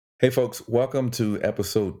Hey, folks, welcome to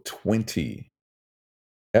episode 20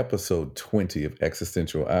 of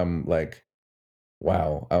Existential. I'm like,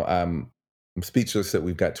 wow, I'm speechless that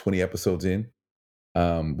we've got 20 episodes in.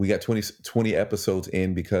 We got 20 episodes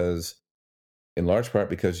in because, in large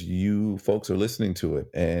part, because you folks are listening to it.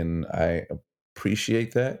 And I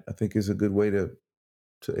appreciate that. I think is a good way a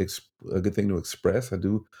good thing to express. I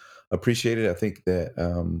do appreciate it. I think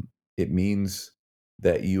that it means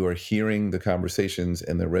that you are hearing the conversations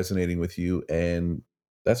and they're resonating with you, and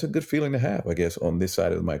that's a good feeling to have, I guess, on this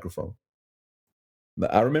side of the microphone. Now,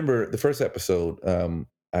 I remember the first episode.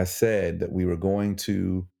 I said that we were going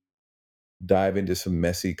to dive into some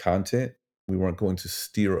messy content. We weren't going to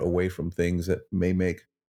steer away from things that may make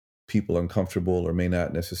people uncomfortable or may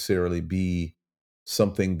not necessarily be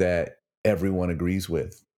something that everyone agrees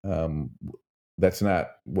with. That's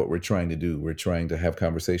not what we're trying to do. We're trying to have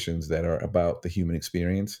conversations that are about the human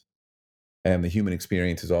experience, and the human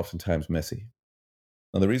experience is oftentimes messy.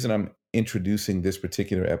 Now, the reason I'm introducing this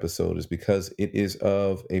particular episode is because it is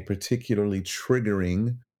of a particularly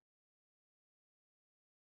triggering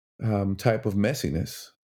type of messiness.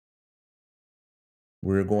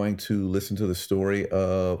 We're going to listen to the story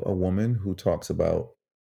of a woman who talks about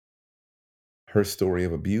her story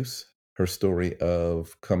of abuse, her story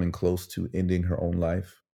of coming close to ending her own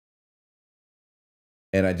life.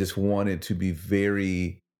 And I just wanted to be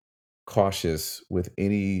very cautious with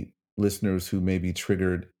any listeners who may be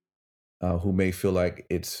triggered, who may feel like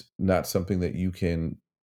it's not something that you can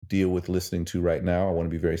deal with listening to right now. I want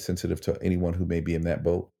to be very sensitive to anyone who may be in that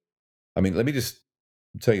boat. I mean, let me just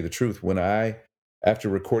tell you the truth. After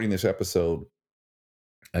recording this episode,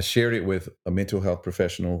 I shared it with a mental health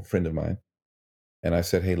professional friend of mine. And I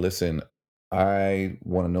said, hey, listen, I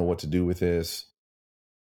want to know what to do with this.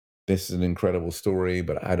 This is an incredible story,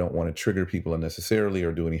 but I don't want to trigger people unnecessarily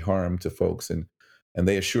or do any harm to folks. And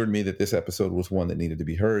they assured me that this episode was one that needed to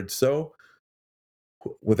be heard. So,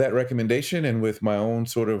 with that recommendation and with my own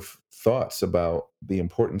sort of thoughts about the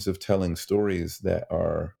importance of telling stories that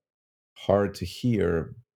are hard to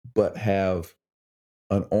hear, but have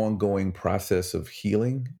an ongoing process of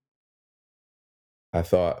healing, I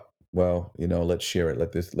thought, well, let's share it.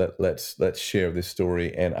 Let's share this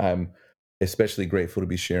story. And I'm especially grateful to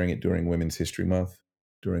be sharing it during Women's History Month,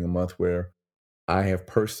 during a month where I have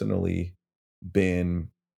personally been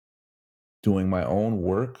doing my own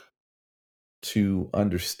work to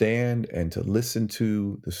understand and to listen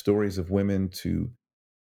to the stories of women, to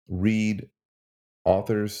read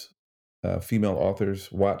authors, female authors,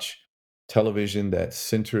 watch television that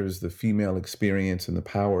centers the female experience and the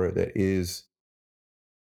power that is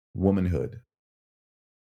womanhood.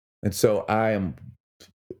 And so I am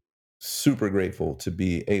super grateful to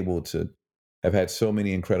be able to have had so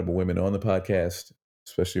many incredible women on the podcast,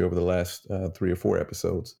 especially over the last 3 or 4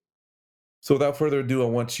 episodes. So without further ado, I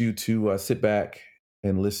want you to sit back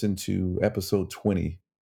and listen to episode 20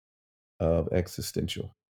 of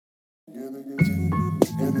Existential.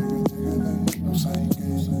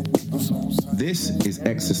 This is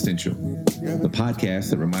Existential, the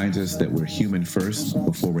podcast that reminds us that we're human first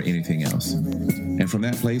before we're anything else. And from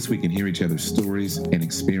that place, we can hear each other's stories and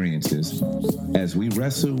experiences as we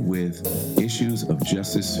wrestle with issues of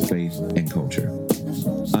justice, faith, and culture.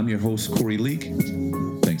 I'm your host, Corey Leak.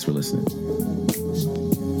 Thanks for listening.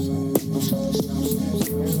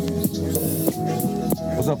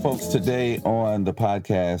 What's up, folks? Today on the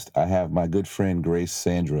podcast, I have my good friend, Grace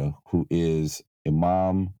Sandra, who is a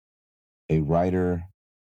mom, a writer,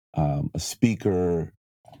 a speaker,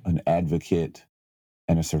 an advocate,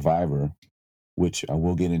 and a survivor, which I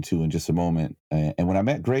will get into in just a moment. And when I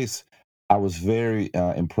met Grace, I was very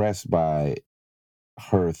impressed by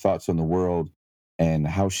her thoughts on the world and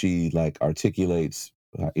how she articulates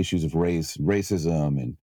issues of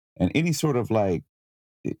racism, and any sort of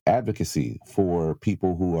advocacy for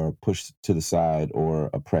people who are pushed to the side or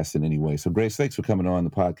oppressed in any way. So, Grace, thanks for coming on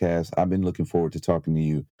the podcast. I've been looking forward to talking to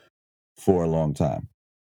you for a long time.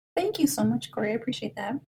 Thank you so much, Corey. I appreciate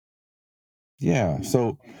that. Yeah.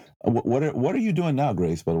 So, what are you doing now,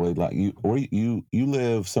 Grace? By the way, you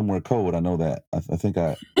live somewhere cold. I know that. I think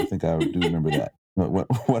I do remember that. What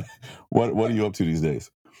are you up to these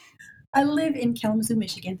days? I live in Kalamazoo,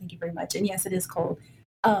 Michigan. Thank you very much. And yes, it is cold.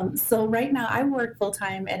 So right now I work full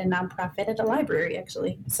time at a nonprofit at a library,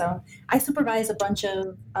 actually. So I supervise a bunch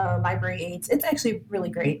of library aides. It's actually really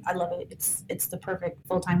great. I love it. It's the perfect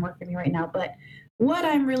full time work for me right now. But what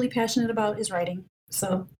I'm really passionate about is writing.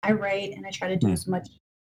 So I write and I try to do as much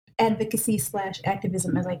advocacy /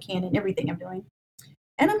 activism as I can in everything I'm doing.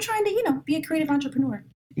 And I'm trying to, be a creative entrepreneur.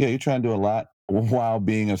 Yeah, you're trying to do a lot while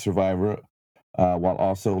being a survivor, while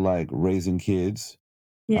also raising kids.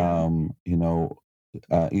 Yeah. You know,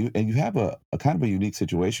 you have a kind of a unique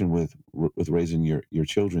situation with raising your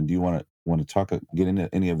children. Do you want to talk get into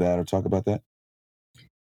any of that or talk about that?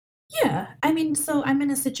 Yeah. I mean, so I'm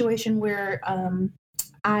in a situation where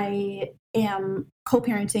I am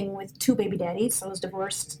co-parenting with two baby daddies. So I was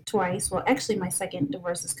divorced twice. Well, actually, my second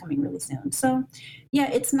divorce is coming really soon. So, yeah,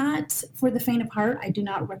 it's not for the faint of heart. I do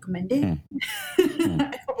not recommend it. Hmm, hmm.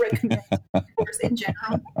 I don't recommend divorce in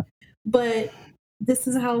general, but this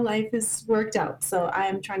is how life has worked out. So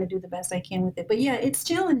I'm trying to do the best I can with it. But yeah, it's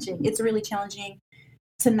challenging. It's really challenging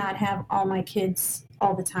to not have all my kids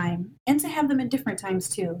all the time and to have them at different times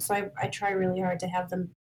too. So I try really hard to have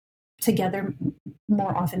them together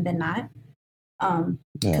more often than not. Yeah.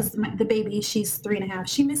 Because the baby, she's 3.5,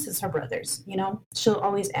 she misses her brothers. You know, she'll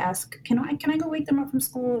always ask, "Can I go wake them up from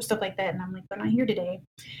school?" or stuff like that, and I'm like, "They're not here today."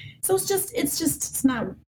 So it's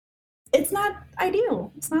not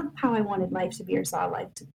ideal. It's not how I wanted life to be or saw life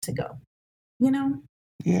to go. You know.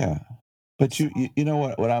 Yeah. But So you know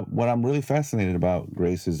what I'm really fascinated about,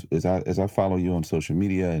 Grace, is I follow you on social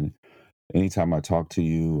media, and anytime I talk to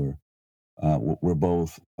you, or we're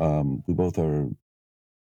both we both are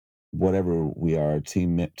whatever we are,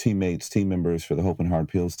 teammates, team members for the Hope and Hard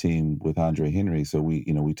Pills team with Andre Henry. So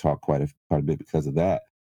we talk quite a bit because of that.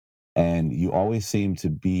 And you always seem to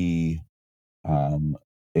be um,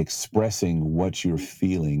 expressing what you're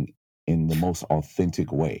feeling in the most authentic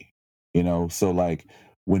way. So like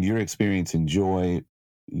when you're experiencing joy,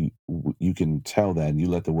 you can tell that and you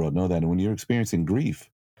let the world know that. And when you're experiencing grief,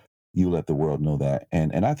 you let the world know that.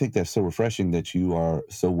 And I think that's so refreshing that you are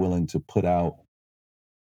so willing to put out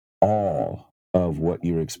all of what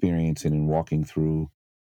you're experiencing and walking through,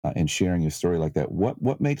 and sharing your story like that.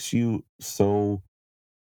 What makes you so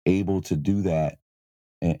able to do that,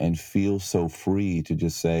 and feel so free to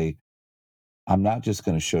just say, I'm not just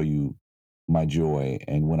going to show you my joy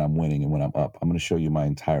and when I'm winning and when I'm up. I'm going to show you my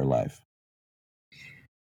entire life.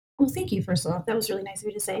 Well, thank you, first off. That was really nice of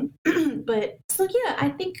you to say. But so, yeah, I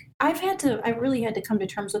think I really had to come to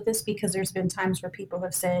terms with this because there's been times where people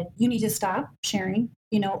have said, you need to stop sharing,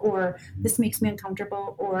 or this makes me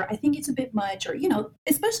uncomfortable, or I think it's a bit much, or,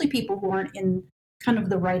 especially people who aren't in kind of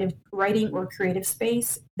the writing or creative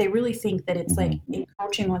space. They really think that it's like Hmm.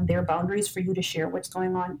 encroaching on their boundaries for you to share what's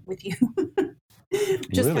going on with you.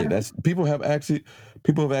 Just Really, kind of that's people have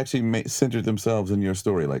actually centered themselves in your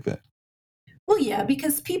story like that. Well, yeah,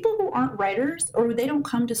 because people who aren't writers or they don't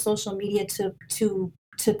come to social media to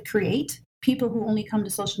create, people who only come to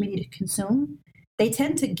social media to consume, they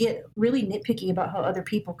tend to get really nitpicky about how other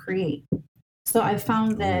people create. So I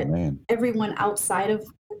found Oh that man. everyone outside of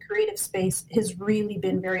the creative space has really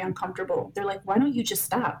been very uncomfortable. They're like, "Why don't you just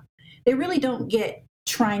stop?" They really don't get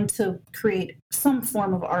trying to create some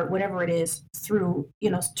form of art, whatever it is, through,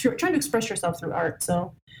 trying to express yourself through art.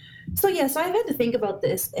 So yeah, so I've had to think about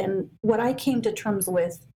this, and what I came to terms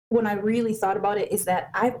with when I really thought about it is that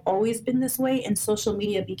I've always been this way, and social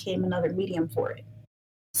media became another medium for it.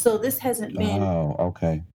 So this hasn't been, Oh,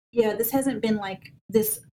 okay. yeah, this hasn't been like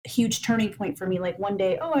this huge turning point for me. Like one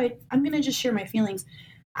day, oh, I'm gonna just share my feelings.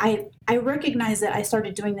 I recognize that I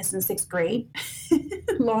started doing this in sixth grade,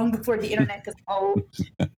 long before the internet was old.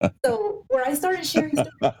 So where I started sharing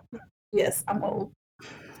stories, yes, I'm old.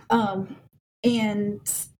 Um, and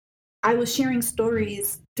I was sharing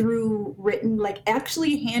stories through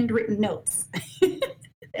actually handwritten notes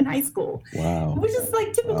in high school, Wow. which is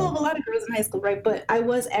like typical of Wow. a lot of girls in high school, right? But I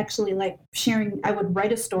was actually like sharing, I would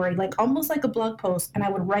write a story, like almost like a blog post, and I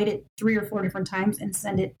would write it 3 or 4 different times and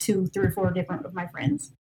send it to 3 or 4 different of my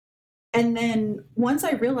friends. And then once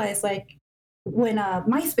I realized, like, when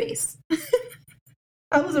MySpace,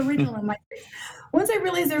 I was original in MySpace. Once I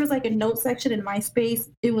realized there was like a note section in MySpace,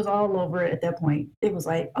 it was all over it at that point. It was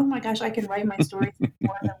like, oh my gosh, I can write my stories and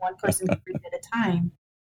more than one person can read at a time.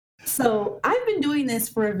 So I've been doing this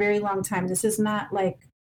for a very long time. This is not like,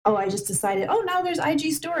 oh, I just decided, oh, now there's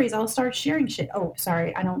IG stories. I'll start sharing shit. Oh,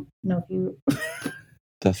 sorry. I don't know if you.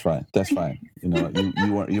 That's fine. That's fine.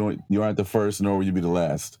 You aren't the first, nor will you be the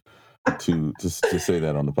last to say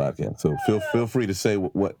that on the podcast. So feel free to say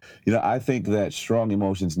what. I think that strong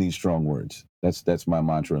emotions need strong words. That's my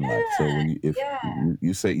mantra in life. So Yeah. when you if Yeah.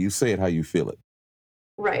 you say it how you feel it.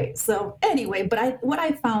 Right. So anyway, but what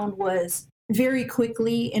I found was very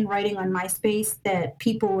quickly in writing on MySpace that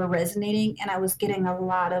people were resonating, and I was getting a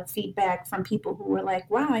lot of feedback from people who were like,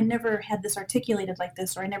 "Wow, I never had this articulated like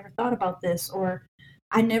this, or I never thought about this, or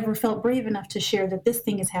I never felt brave enough to share that this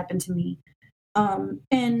thing has happened to me."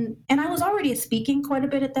 And I was already speaking quite a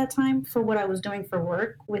bit at that time for what I was doing for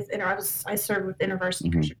work and I served with InterVarsity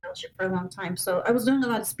Hmm. Christian Fellowship for a long time, so I was doing a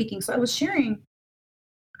lot of speaking. So I was sharing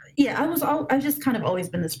Yeah, I've just kind of always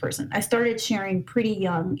been this person. I started sharing pretty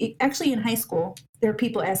young. Actually, in high school, there are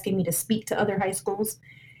people asking me to speak to other high schools,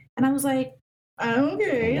 and I was like, Oh,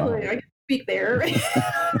 okay, like wow. I can speak there.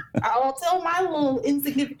 I'll tell my little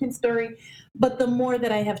insignificant story. But the more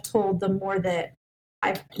that I have told, the more that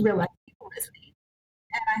I've realized people listening,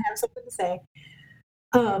 and I have something to say.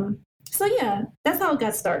 Um, so yeah, that's how it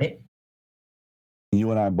got started. You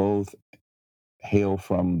and I both hail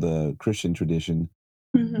from the Christian tradition,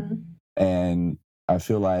 Hmm. and I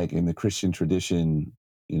feel like in the Christian tradition,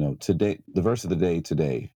 today, the verse of the day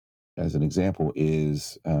today, as an example,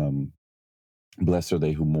 is "Blessed are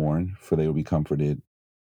they who mourn, for they will be comforted."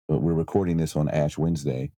 But we're recording this on Ash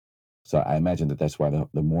Wednesday, so I imagine that that's why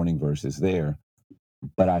the morning verse is there.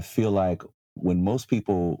 But I feel like when most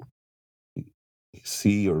people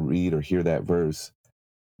see or read or hear that verse,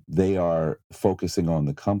 they are focusing on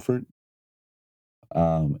the comfort,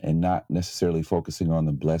 and not necessarily focusing on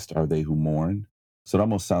the blessed are they who mourn. So it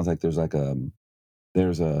almost sounds like there's a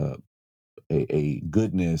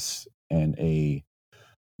goodness and a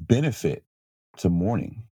benefit to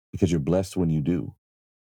mourning because you're blessed when you do.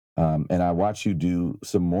 And I watch you do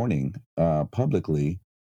some mourning publicly,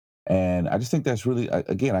 and I just think that's really,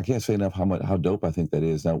 again, I can't say enough how dope I think that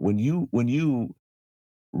is. Now, when you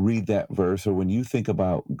read that verse, or when you think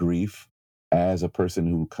about grief as a person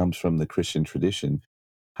who comes from the Christian tradition,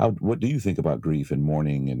 what do you think about grief and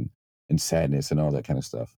mourning and sadness and all that kind of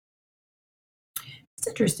stuff? It's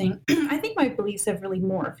interesting. I think my beliefs have really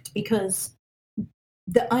morphed because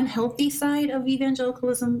the unhealthy side of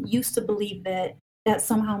evangelicalism used to believe that that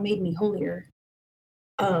somehow made me holier.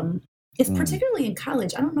 Um, it's Mm, particularly in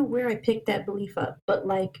college. I don't know where I picked that belief up, but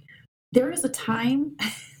like there is a time.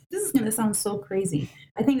 This is going to sound so crazy.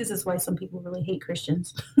 I think this is why some people really hate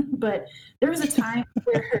Christians. But there was a time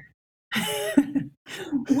where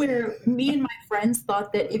where me and my friends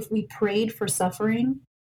thought that if we prayed for suffering,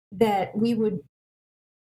 that we would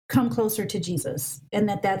come closer to Jesus, and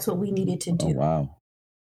that that's what we needed to oh do. wow,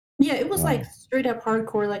 Yeah, it was like wow. straight up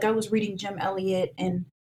hardcore. Like I was reading Jim Elliot and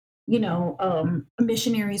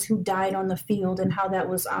missionaries who died on the field and how that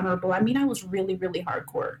was honorable. I mean, I was really, really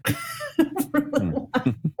hardcore for a Hmm. little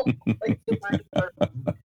while, like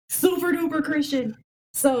super duper Christian.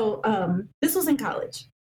 So this was in college,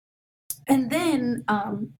 and then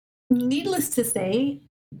needless to say,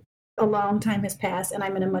 a long time has passed, and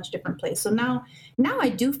I'm in a much different place. So now I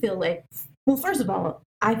do feel like, well, first of all,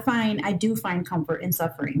 I do find comfort in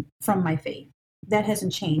suffering from my faith. That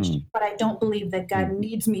hasn't changed, Hmm. but I don't believe that Hmm. God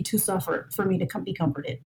needs me to suffer for me to be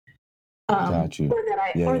comforted, Got you.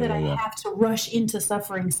 Yeah, or yeah, that yeah, I yeah. have to rush into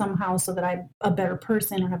suffering somehow so that I'm a better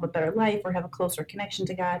person or have a better life or have a closer connection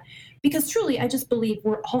to God. Because truly, I just believe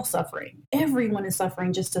we're all suffering. Everyone is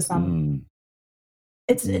suffering just to some. Mm,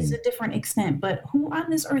 It's mm, a different extent, but who on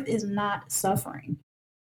this earth is not suffering?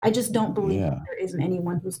 I just don't believe that yeah. there isn't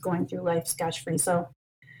anyone who's going through life scotch free. So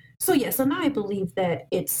yeah, so now I believe that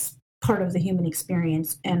it's part of the human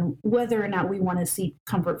experience, and whether or not we want to seek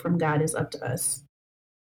comfort from God is up to us.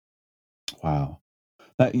 Wow.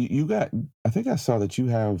 Now, you got. I think I saw that you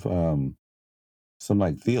have some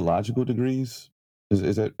like theological degrees.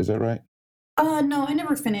 Is that right? No, I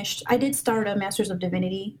never finished. I did start a Master's of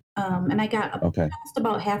Divinity, and I got Okay, just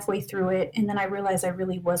about halfway through it, and then I realized I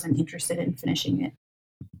really wasn't interested in finishing it.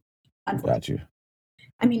 got Unfortunately, you.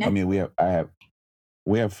 I mean, I mean,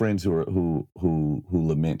 we have friends who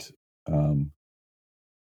lament um,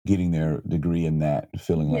 getting their degree in that,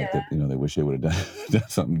 feeling like yeah, that they wish they would have done done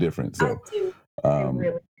something different. I So, do. I um,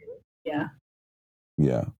 really do. Yeah.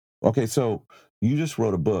 yeah. Okay, so you just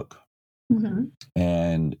wrote a book, Hmm.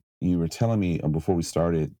 and you were telling me before we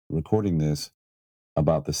started recording this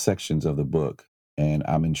about the sections of the book, and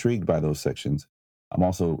I'm intrigued by those sections. I'm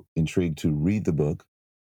also intrigued to read the book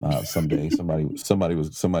someday. Somebody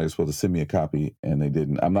was supposed to send me a copy, and they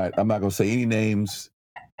didn't. I'm not going to say any names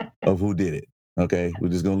of who did it. Okay, we're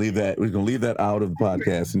just going to leave that. We're going to leave that out of the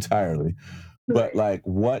podcast entirely. But Right. like,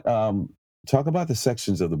 what? Talk about the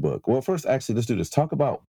sections of the book. Well, first, actually, let's do this. Talk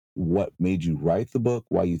about what made you write the book,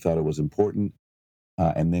 why you thought it was important,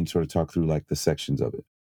 and then sort of talk through like the sections of it.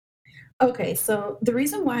 Okay, so the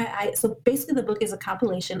reason why so basically the book is a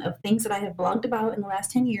compilation of things that I have blogged about in the last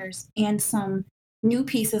 10 years and some new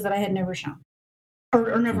pieces that I had never shown or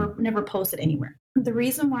Mm, never posted anywhere. The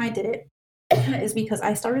reason why I did it is because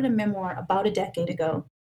I started a memoir about a decade ago,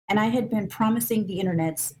 and I had been promising the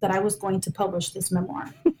internets that I was going to publish this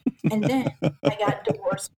memoir. And then I got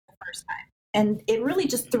divorced for the first time. And it really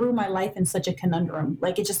just threw my life in such a conundrum.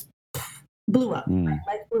 Like it just blew up. mm, My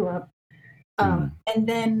life blew up. mm. And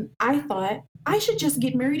then I thought I should just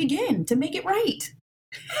get married again to make it right.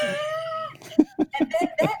 And then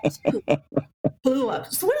that too blew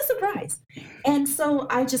up. So what a surprise. And so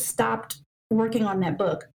I just stopped working on that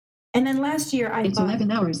book. And then last year I It's thought,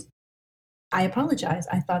 11 hours. I apologize.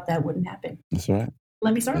 I thought that wouldn't happen. That's all right.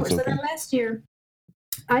 Let me start over. That's So okay. then last year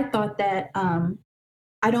I thought that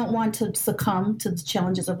I don't want to succumb to the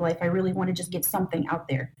challenges of life. I really want to just get something out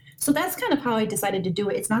there. So that's kind of how I decided to do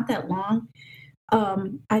it. It's not that long.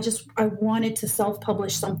 I wanted to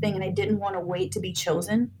self-publish something, and I didn't want to wait to be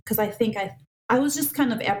chosen because I was just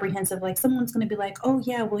kind of apprehensive. Like someone's going to be like, "Oh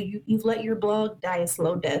yeah, well you've let your blog die a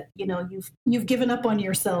slow death. You know, you've given up on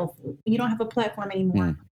yourself. You don't have a platform anymore.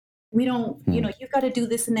 Mm, We don't, you mm. know, you've got to do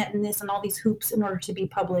this and that and this and all these hoops in order to be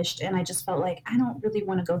published." And I just felt like I don't really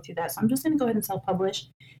want to go through that. So I'm just going to go ahead and self-publish.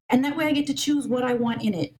 And that way I get to choose what I want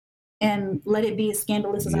in it and let it be as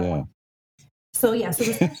scandalous as I want. Yeah. So yeah, so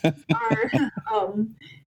the sections are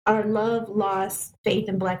our love, loss, faith,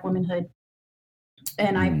 and Black womanhood.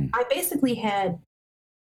 And Mm. I basically had,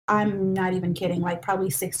 I'm not even kidding, like probably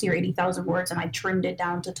 60 or 80,000 words, and I trimmed it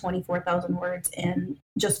down to 24,000 words in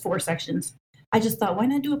just 4 sections. I just thought, why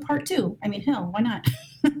not do a part two? I mean, hell, why not?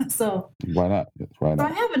 so Why not? Why So I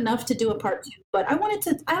not? have enough to do a part two, but I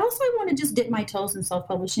also want to just dip my toes in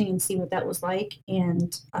self-publishing and see what that was like.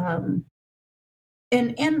 And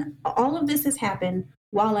all of this has happened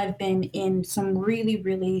while I've been in some really,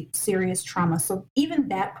 really serious trauma. So even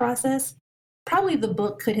that process, probably the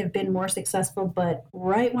book could have been more successful, but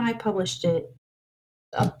right when I published it,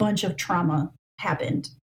 a bunch of trauma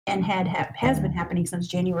happened and has been Oh, happening since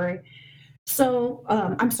January. So,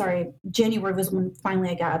 I'm sorry, January was when finally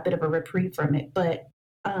I got a bit of a reprieve from it, but,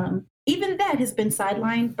 even that has been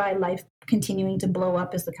sidelined by life continuing to blow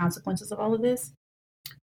up as the consequences of all of this.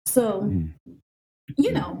 So, mm,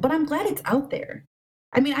 mm. but I'm glad it's out there.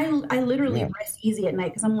 I mean, I literally Yeah. rest easy at night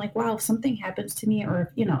because 'cause I'm like, "Wow, if something happens to me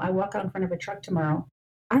or if, I walk out in front of a truck tomorrow,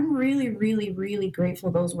 I'm really, really, really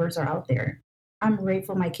grateful those words are out there. I'm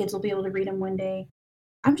grateful my kids will be able to read them one day.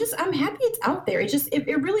 I'm happy it's out there.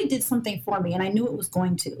 It really did something for me, and I knew it was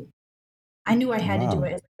going to. I knew I had to do Wow.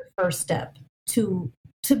 it as the first step to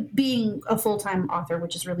being a full-time author,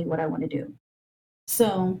 which is really what I want to do.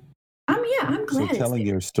 So, I'm So glad it's there.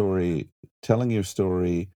 telling your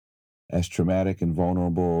story, as traumatic and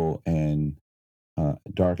vulnerable and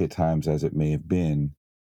dark at times as it may have been,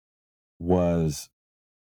 was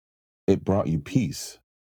it brought you peace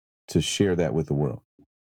to share that with the world.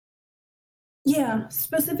 Yeah,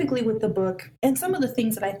 specifically with the book and some of the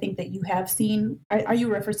things that I think that you have seen. Are you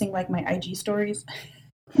referencing like my IG stories?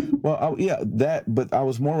 Well, yeah, that, but I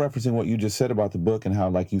was more referencing what you just said about the book and how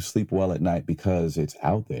like you sleep well at night because it's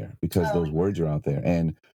out there, because Oh, those words are out there.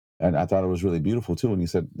 And I thought it was really beautiful too when you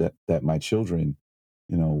said that my children,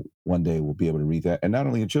 one day will be able to read that. And not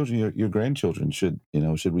only your children, your grandchildren should,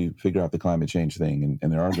 should we figure out the climate change thing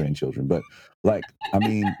and there are grandchildren. But like, I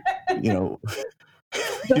mean, you know,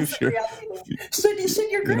 you dose of sure, reality there.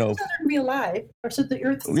 Should your you know, grandchildren be alive, or should the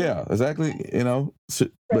Earth still? yeah, exactly.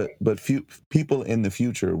 But Right. few people in the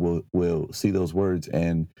future will see those words,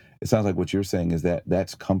 and it sounds like what you're saying is that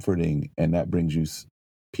that's comforting, and that brings you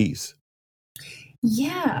peace.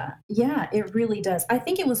 Yeah, yeah, it really does. I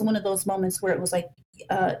think it was one of those moments where it was like,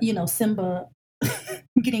 Simba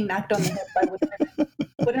getting knocked on the head by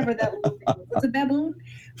whatever that little thing was. Was it baboon?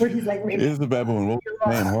 Where he's like, It "Remember is the baboon. What was you're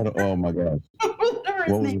his name? wrong." Hold on. Oh my gosh, Whatever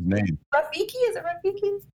his what was name. his name? Rafiki? Is it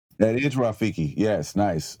Rafiki? That is Rafiki. Yes,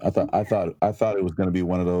 nice. I thought it was going to be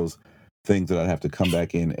one of those things that I'd have to come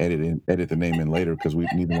back in, edit the name in later because we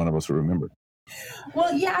neither one of us will remember.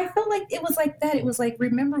 Well, yeah, I felt like it was like that. It was like,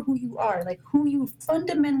 remember who you are, like who you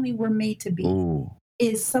fundamentally were made to be Ooh,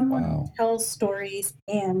 is someone who wow. tells stories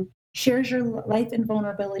and shares your life and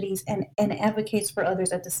vulnerabilities and advocates for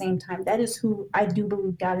others at the same time. That is who I do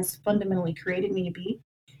believe God has fundamentally created me to be.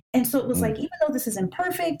 And so it was Mm, like, even though this is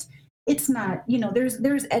imperfect, it's not,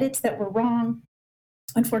 there's edits that were wrong,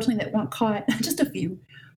 unfortunately, that weren't caught, just a few.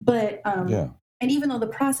 But yeah, and even though the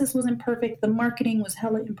process wasn't perfect, the marketing was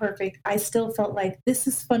hella imperfect, I still felt like this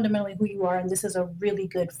is fundamentally who you are, and this is a really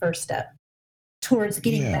good first step towards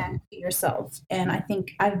getting yeah. back to yourself. And I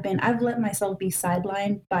think I've let myself be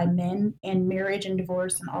sidelined by men and marriage and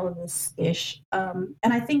divorce and all of this ish. And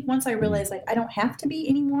I think once I Mm, realized like I don't have to be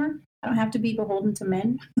anymore. I don't have to be beholden to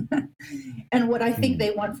men and what I think mm, they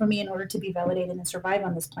want from me in order to be validated and survive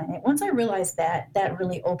on this planet. Once I realized that, that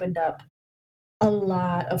really opened up a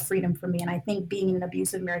lot of freedom for me. And I think being in an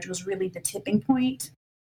abusive marriage was really the tipping point.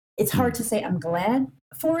 It's hard mm, to say I'm glad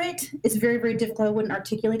for it. It's very, very difficult. I wouldn't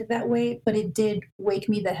articulate it that way, but it did wake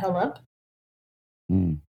me the hell up.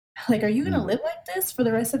 mm, Like, are you going to mm, live like this for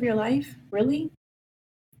the rest of your life? Really? mm.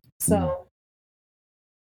 So,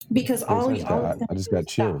 because Grace, all it's I gonna just do is got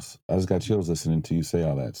stop. chills. I just got chills listening to you say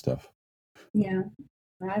all that stuff. Yeah,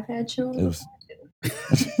 I've had chills It before was too.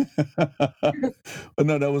 but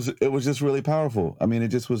no, it was just really powerful. I mean, it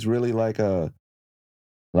just was really like a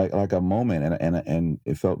like a moment, and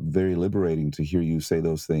it felt very liberating to hear you say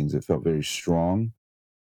those things. It felt very strong.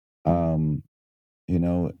 Um, you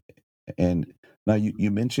know, and now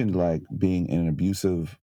you mentioned like being in an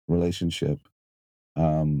abusive relationship.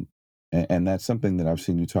 And that's something that I've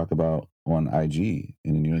seen you talk about on IG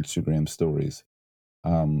and in your Instagram stories.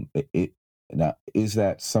 It now is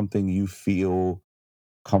that something you feel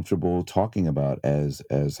comfortable talking about as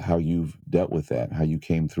how you've dealt with that, how you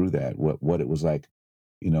came through that, what it was like,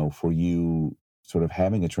 for you sort of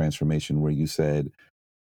having a transformation where you said,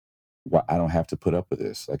 "Well, I don't have to put up with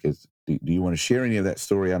this." Like, do you want to share any of that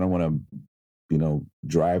story? I don't want to,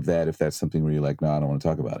 drive that if that's something where you're like, "No, I don't want to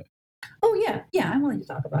talk about it." Oh yeah, yeah, I'm willing to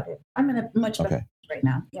talk about it. I'm in a much better Okay. place right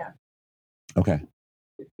now. Yeah. Okay.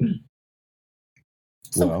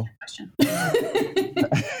 So what's Well, your question?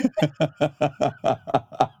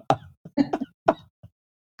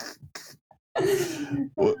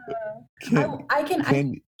 well, can I can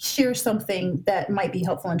can share something that might be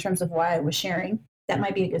helpful in terms of why I was sharing. That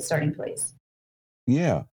might be a good starting place.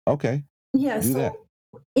 yeah, okay, Yeah, do that. so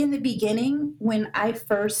in the beginning, when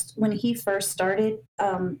he first started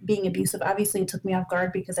being abusive, obviously it took me off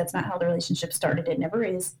guard because that's not how the relationship started. It never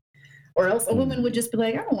is. Or else a Mm. woman would just be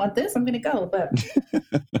like, I don't want this, I'm gonna go. But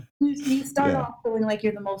you start Yeah. off feeling like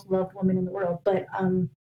you're the most loved woman in the world. But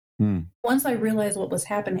Mm, once I realized what was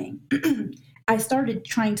happening, I started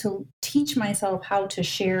trying to teach myself how to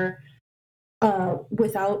share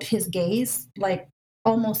without his gaze, like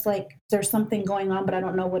almost like there's something going on, but I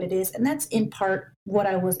don't know what it is. And that's in part what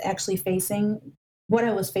I was actually facing. What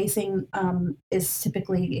I was facing is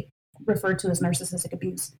typically referred to as narcissistic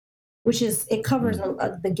abuse, which is it covers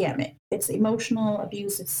mm, the gamut. It's emotional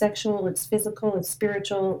abuse, it's sexual, it's physical, it's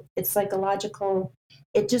spiritual, it's psychological.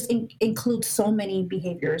 It just includes so many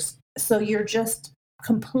behaviors. So you're just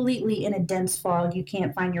completely in a dense fog. You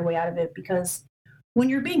can't find your way out of it because when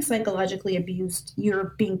you're being psychologically abused,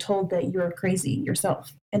 you're being told that you're crazy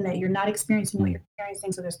yourself and that you're not experiencing what mm, you're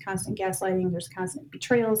experiencing. So there's constant gaslighting, there's constant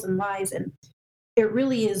betrayals and lies. And it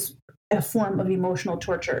really is a form of emotional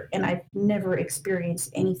torture. And I've never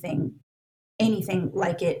experienced anything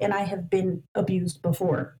like it. And I have been abused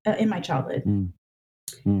before in my childhood. mm,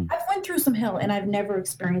 mm, I've went through some hell and I've never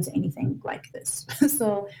experienced anything like this.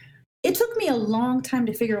 So it took me a long time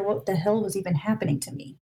to figure out what the hell was even happening to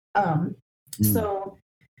me. Um, mm, so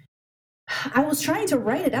I was trying to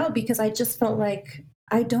write it out because I just felt like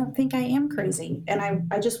I don't think I am crazy. And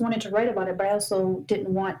I just wanted to write about it, but I also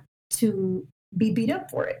didn't want to be beat up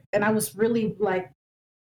for it. And I was really like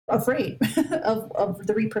afraid of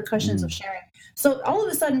the repercussions of mm, sharing. So all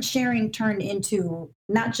of a sudden, sharing turned into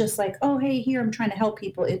not just like, oh, hey, here, I'm trying to help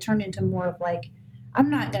people. It turned into more of like, I'm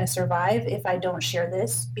not going to survive if I don't share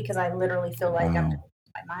this because I literally feel like I'm going to wow,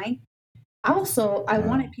 lose my mind. Also, I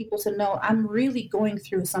wanted wow, people to know I'm really going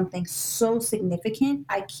through something so significant.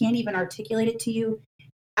 I can't even articulate it to you.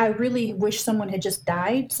 I really wish someone had just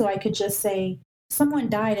died so I could just say, someone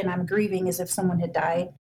died and I'm grieving as if someone had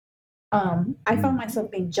died. I found mm,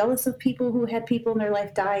 myself being jealous of people who had people in their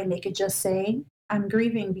life die and they could just say, I'm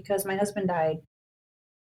grieving because my husband died,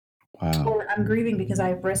 wow, or I'm grieving because I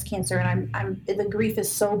have breast cancer and the grief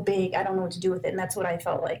is so big, I don't know what to do with it. And that's what I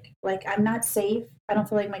felt like. Like, I'm not safe. I don't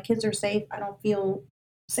feel like my kids are safe. I don't feel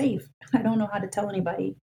safe. I don't know how to tell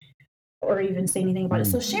anybody or even say anything about it.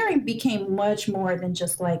 So mm, sharing became much more than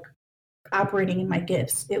just like operating in my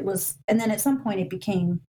gifts. It was, and then at some point it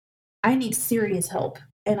became, I need serious help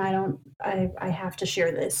and I have to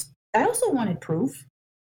share this. I also wanted proof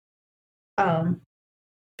um,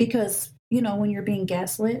 because, when you're being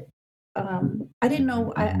gaslit, I didn't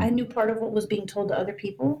know, I mhm, knew part of what was being told to other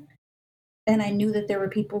people. And I knew that there were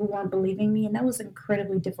people who weren't believing me, and that was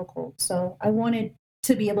incredibly difficult. So I wanted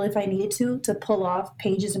to be able, if I needed to pull off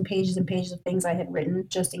pages and pages and pages of things I had written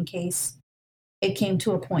just in case it came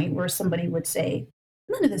to a point where somebody would say,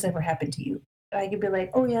 none of this ever happened to you. I could be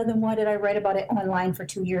like, oh, yeah, then why did I write about it online for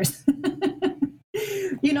 2 years?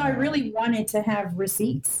 I wow, really wanted to have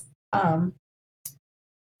receipts.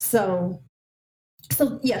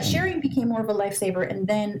 So yeah, mm, sharing became more of a lifesaver, and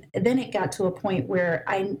then it got to a point where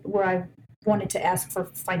I wanted to ask for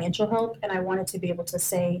financial help, and I wanted to be able to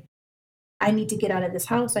say, I need to get out of this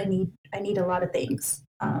house. I need a lot of things.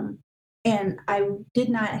 And I did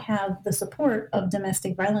not have the support of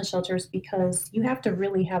domestic violence shelters because you have to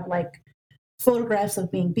really have like photographs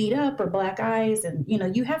of being beat up or black eyes, and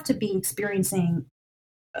you have to be experiencing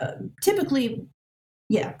typically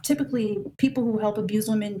Yeah, typically people who help abuse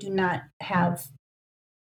women do not have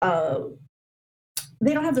uh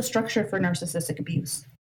they don't have the structure for narcissistic abuse.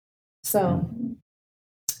 So Mm,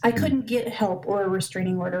 I mm, couldn't get help or a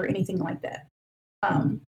restraining order or anything like that.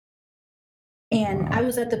 Um, and I wow.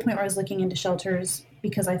 was at the point where I was looking into shelters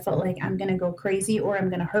because I felt like I'm going to go crazy or I'm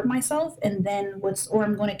going to hurt myself. And then or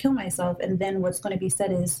I'm going to kill myself. And then what's going to be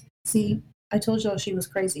said is, see, I told you she was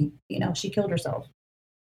crazy. You know, she killed herself.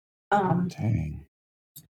 Um, Dang.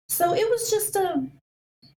 so it was just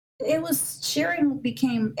it was sharing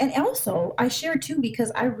became, and also I shared too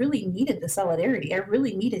because I really needed the solidarity. I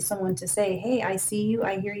really needed someone to say, hey, I see you,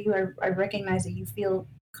 I hear you, I recognize that you feel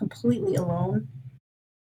completely alone.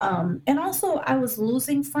 And also, I was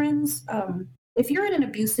losing friends. If you're in an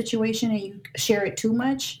abuse situation and you share it too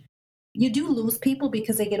much, you do lose people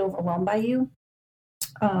because they get overwhelmed by you.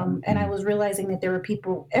 And I Mm, was realizing that there were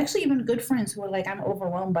people, actually even good friends, who were like, "I'm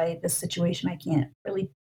overwhelmed by this situation. I can't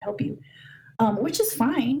really help you," which is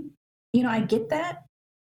fine. You know, I get that,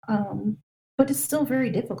 um, but it's still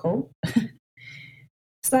very difficult.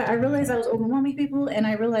 So I realized I yeah. was overwhelming people, and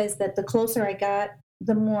I realized that the closer I got,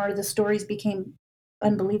 the more the stories became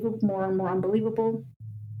unbelievable, more and more unbelievable.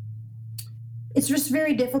 It's just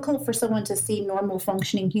very difficult for someone to see normal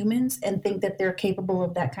functioning humans and think that they're capable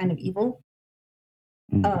of that kind of evil,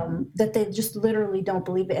 Mm, that they just literally don't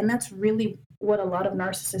believe it. And that's really what a lot of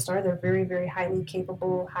narcissists are. They're very, very highly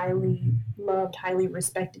capable, highly loved, highly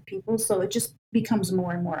respected people. So it just becomes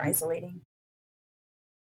more and more isolating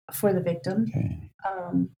for the victim. okay.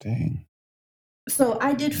 Um, Dang. so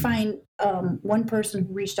I did Mm, find one person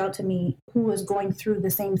who reached out to me who was going through the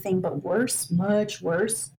same thing, but worse, much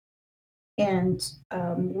worse. And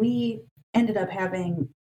we ended up having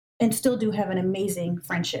and still do have an amazing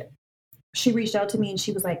friendship. She reached out to me and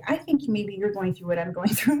she was like, I think maybe you're going through what I'm going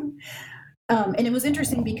through. And it was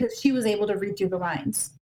interesting wow. because she was able to read through the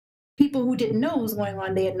lines. People who didn't know what was going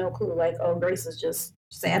on, they had no clue, like, oh, Grace is just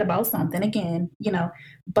sad about something again, you know.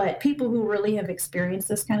 But people who really have experienced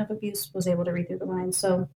this kind of abuse was able to read through the lines.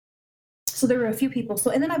 So there were a few people.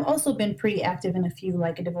 So and then I've also been pretty active in a few,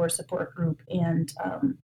 like a divorce support group, and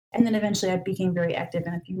then eventually I became very active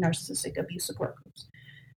in a few narcissistic abuse support groups.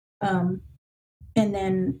 Um,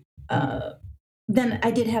 and uh, then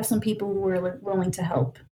I did have some people who were like, willing to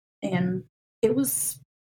help, and it was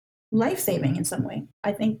life saving in some way.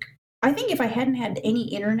 I think if I hadn't had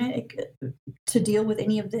any internet to deal with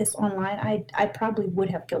any of this online, I probably would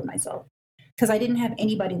have killed myself because I didn't have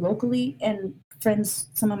anybody locally and friends,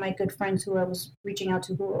 some of my good friends who I was reaching out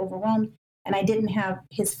to who were overwhelmed, and I didn't have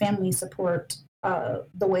his family support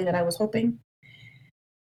the way that I was hoping.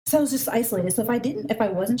 So I was just isolated. So if I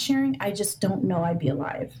wasn't sharing, I just don't know I'd be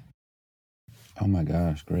alive. Oh my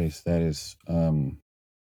gosh, Grace, that is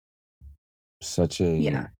such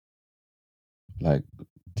Yeah. a like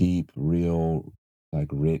deep, real, like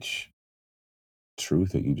rich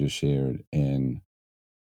truth that you just shared. And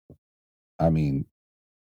I mean,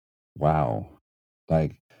 wow.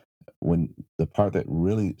 Like when the part that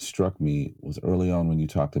really struck me was early on when you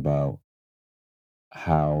talked about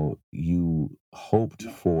how you hoped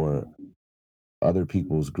for other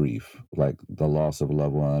people's grief, like the loss of a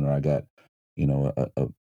loved one, or I got,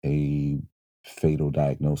 a fatal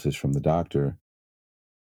diagnosis from the doctor.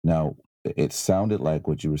 Now, it sounded like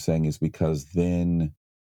what you were saying is because then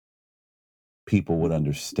people would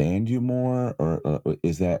understand you more, or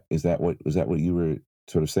is that what you were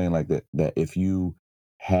sort of saying, like that if you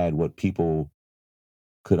had what people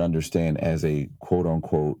could understand as a quote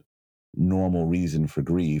unquote normal reason for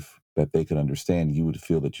grief that they could understand, you would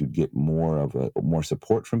feel that you'd get more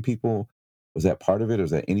support from people. Was that part of it, or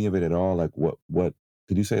is that any of it at all? Like what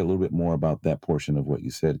could you say a little bit more about that portion of what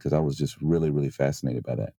you said? Because I was just really, really fascinated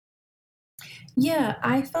by that. Yeah,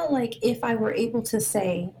 I felt like if I were able to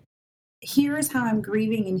say, here's how I'm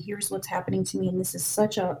grieving and here's what's happening to me, and this is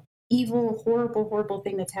such a evil, horrible, horrible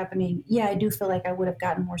thing that's happening. Yeah, I do feel like I would have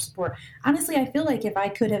gotten more support. Honestly, I feel like if I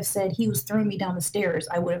could have said he was throwing me down the stairs,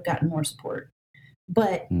 I would have gotten more support.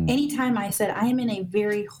 But Mm, anytime I said I am in a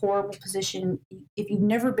very horrible position, if you've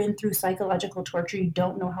never been through psychological torture, you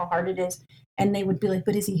don't know how hard it is. And they would be like,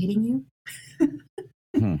 but is he hitting you?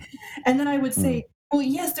 hmm, And then I would hmm, say, well,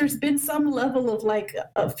 yes, there's been some level of like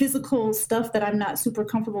physical stuff that I'm not super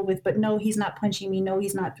comfortable with, but no, he's not punching me. No,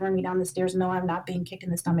 he's not throwing me down the stairs. No, I'm not being kicked in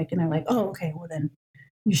the stomach. And they're like, oh, okay, well then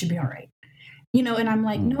you should be all right. You know, and I'm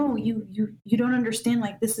like, hmm, no, you don't understand.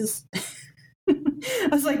 Like this is I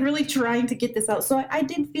was like really trying to get this out. So I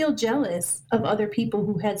did feel jealous of other people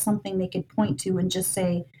who had something they could point to and just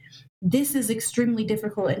say, this is extremely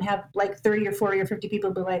difficult, and have like 30 or 40 or 50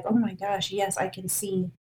 people be like, oh my gosh, yes, I can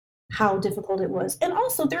see how difficult it was. And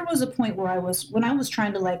also there was a point where when I was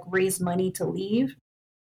trying to like raise money to leave,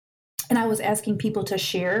 and I was asking people to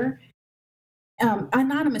share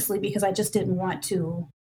anonymously because I just didn't want to,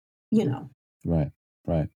 you know, Right.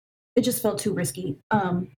 Right. it just felt too risky.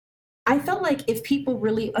 I felt like if people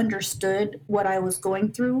really understood what I was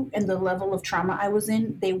going through and the level of trauma I was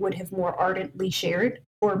in, they would have more ardently shared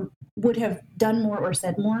or would have done more or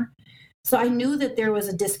said more. So I knew that there was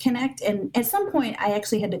a disconnect. And at some point, I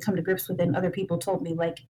actually had to come to grips with it. And other people told me,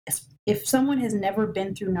 like, if someone has never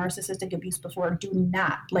been through narcissistic abuse before, do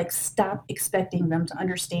not like stop expecting them to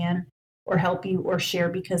understand or help you or share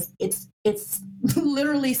because it's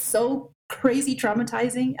literally so crazy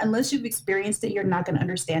traumatizing. Unless you've experienced it, you're not going to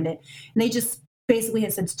understand it. And they just basically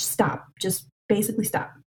had said, stop, just basically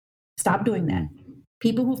stop. Stop doing that. Mm.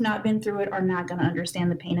 People who've not been through it are not going to understand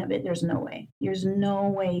the pain of it. There's no way. There's no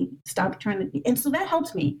way. Stop trying to. And so that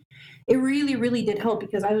helped me. It really, really did help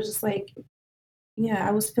because I was just like, yeah,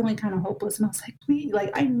 I was feeling kind of hopeless. And I was like, please,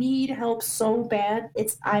 like, I need help so bad.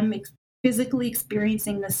 Physically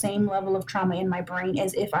experiencing the same level of trauma in my brain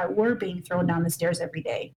as if I were being thrown down the stairs every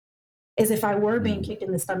day, as if I were being Mm. kicked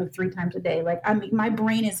in the stomach 3 times a day. Like, I mean, my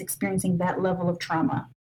brain is experiencing that level of trauma.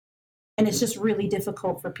 And it's just really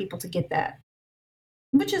difficult for people to get that,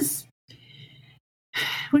 which is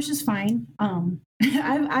fine.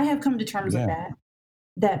 I have come to terms with Yeah. that,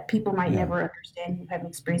 that people might Yeah. never understand who have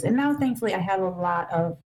experience. And now, thankfully, I have a lot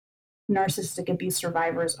of narcissistic abuse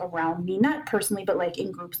survivors around me, not personally, but like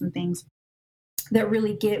in groups and things that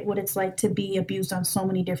really get what it's like to be abused on so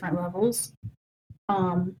many different levels,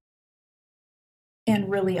 um, and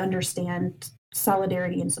really understand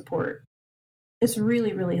solidarity and support. It's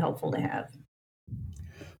really, really helpful to have.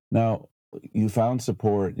 Now, you found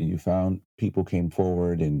support and you found people came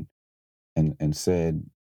forward and said,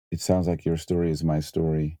 "It sounds like your story is my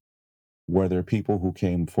story." Were there people who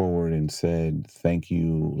came forward and said, "Thank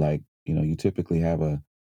you," like, you typically have a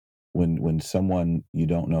when someone you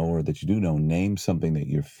don't know or that you do know names something that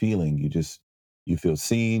you're feeling, you feel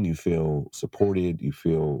seen, you feel supported, you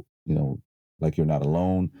feel, like you're not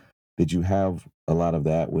alone. Did you have a lot of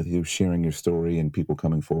that with you sharing your story and people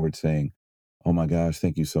coming forward saying, "Oh my gosh,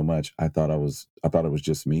 thank you so much. I thought it was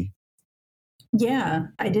just me." Yeah,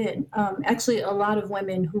 I did. Actually, a lot of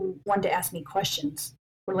women who wanted to ask me questions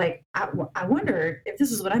were like, I wonder if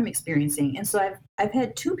this is what I'm experiencing." And so I've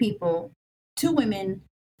had two women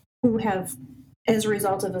who have, as a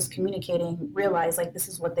result of us communicating, realized like this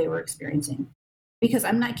is what they were experiencing. Because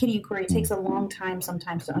I'm not kidding you, Corey, it takes Mm. a long time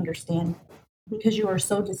sometimes to understand because you are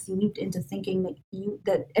so deceived into thinking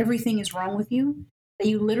that everything is wrong with you that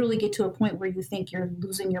you literally get to a point where you think you're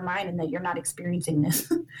losing your mind and that you're not experiencing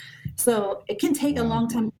this. So it can take a Wow. long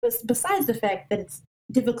time, besides the fact that it's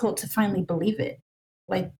difficult to finally believe it.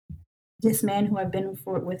 Like this man who I've been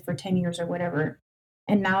with for 10 years or whatever,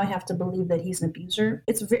 and now I have to believe that he's an abuser.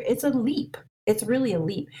 It's a leap. It's really a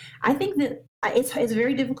leap. I think that it's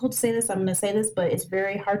very difficult to say this. I'm going to say this, but it's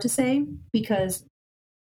very hard to say because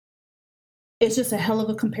it's just a hell of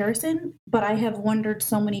a comparison. But I have wondered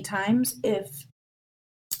so many times if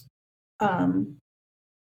um,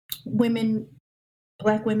 women,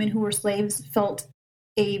 Black women who were slaves, felt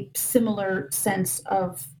a similar sense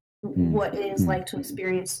of Mm. what it is Mm. like to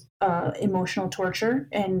experience emotional torture,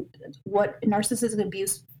 and what narcissistic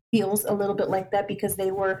abuse feels a little bit like that because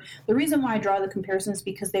the reason why I draw the comparison is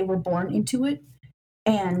because they were born into it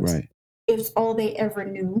and Right. it's all they ever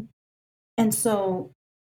knew. And so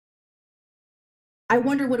I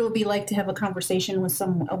wonder what it would be like to have a conversation with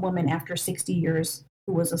a woman after 60 years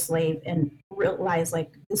who was a slave and realize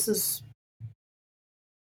like this is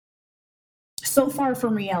so far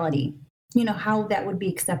from reality, how that would be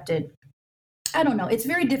accepted. I don't know. It's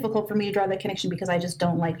very difficult for me to draw that connection because I just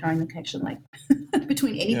don't like drawing the connection like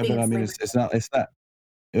between Yeah, anything but and I mean slavery. it's not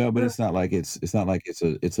yeah, but it's not like it's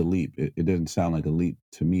a leap. It doesn't sound like a leap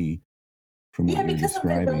to me from what Yeah, you're because of the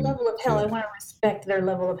describing. level of hell, I Yeah. want to respect their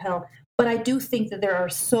level of hell. But I do think that there are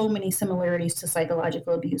so many similarities to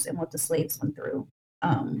psychological abuse and what the slaves went through.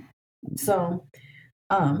 Um, so,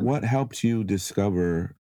 um, What helped you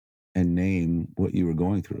discover and name what you were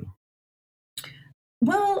going through?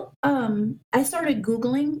 well, I started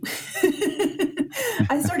Googling.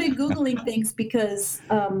 I started Googling things because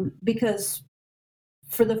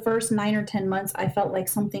for the first 9 or 10 months, I felt like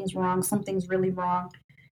something's wrong, something's really wrong.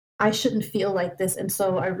 I shouldn't feel like this. And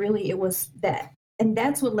so it was that. And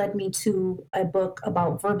that's what led me to a book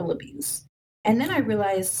about verbal abuse. And then I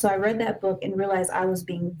realized, so I read that book and realized I was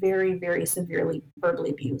being very, very severely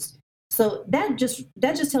verbally abused. So that just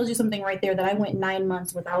tells you something right there, that I went 9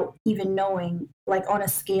 months without even knowing, like on a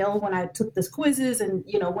scale, when I took this quizzes and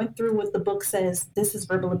went through what the book says this is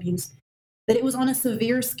verbal abuse, that it was on a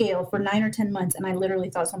severe scale for 9 or 10 months, and I literally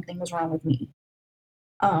thought something was wrong with me.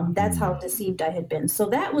 That's how Mm, deceived I had been. So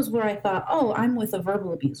that was where I thought, oh, I'm with a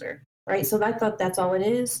verbal abuser, right? So I thought that's all it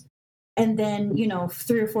is. And then,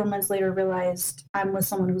 3 or 4 months later, realized I'm with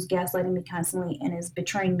someone who's gaslighting me constantly and is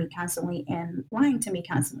betraying me constantly and lying to me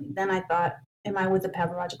constantly. Then I thought, am I with a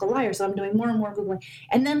pathological liar? So I'm doing more and more Googling.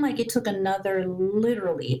 And then, like, it took another,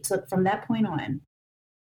 literally, it took from that point on,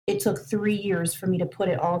 it took 3 years for me to put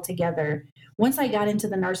it all together. Once I got into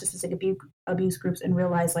the narcissistic abuse groups and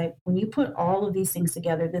realized, like, when you put all of these things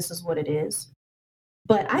together, this is what it is.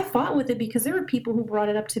 But I fought with it because there were people who brought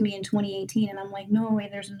it up to me in 2018, and I'm like, no way,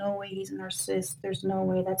 there's no way he's a narcissist. There's no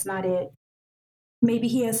way, that's not it. Maybe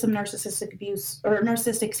he has some narcissistic abuse or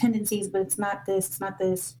narcissistic tendencies, but it's not this, it's not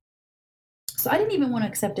this. So I didn't even want to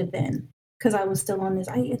accept it then, because I was still on this.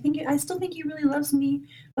 I still think he really loves me,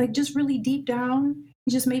 like, just really deep down.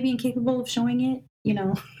 He's just maybe incapable of showing it.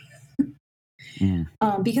 mm,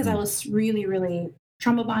 Because I mm. was really, really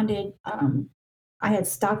trauma bonded. I had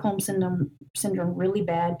Stockholm syndrome really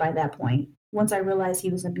bad by that point. Once I realized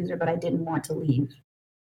he was an abuser, but I didn't want to leave.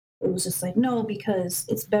 It was just like, no, because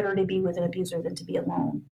it's better to be with an abuser than to be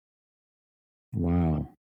alone.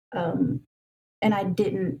 Wow. Um, and I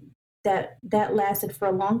didn't. That lasted for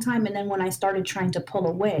a long time, and then when I started trying to pull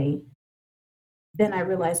away, then I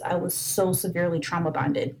realized I was so severely trauma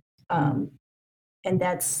bonded, um, and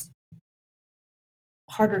that's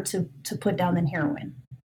harder to put down than heroin.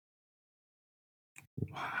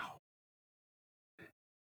 Wow.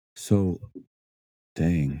 So,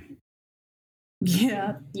 dang.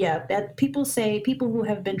 Yeah, yeah. That people say, people who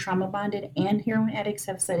have been trauma bonded and heroin addicts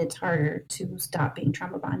have said it's harder to stop being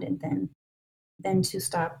trauma bonded than to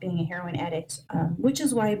stop being a heroin addict. Which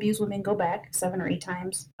is why abused women go back 7 or 8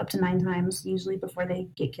 times, up to 9 times, usually before they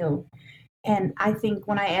get killed. And I think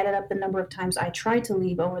when I added up the number of times I tried to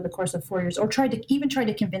leave over the course of 4 years, or tried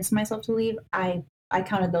to convince myself to leave, I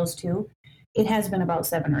counted those too. It has been about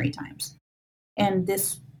 7 or 8 times. And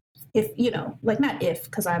this, if like, not if,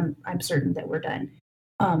 because I'm certain that we're done,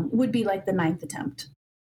 would be like the ninth attempt,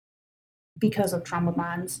 because of trauma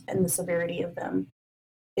bonds and the severity of them.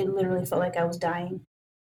 It literally felt like I was dying.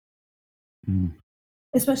 Mm,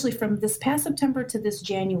 Especially from this past September to this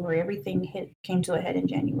January, everything came to a head in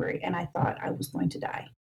January, and I thought I was going to die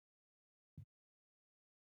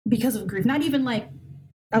because of grief. Not even like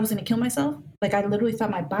I was going to kill myself. Like, I literally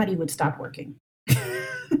thought my body would stop working.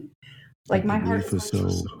 Like, like the my heart grief is was going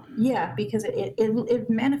to, so. yeah, because it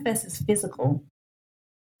manifests as physical.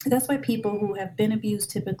 That's why people who have been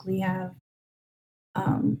abused typically have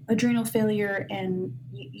adrenal failure, and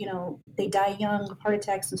they die young, heart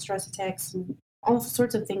attacks and stress attacks and all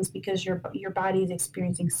sorts of things, because your body is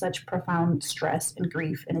experiencing such profound stress and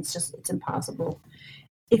grief, and it's impossible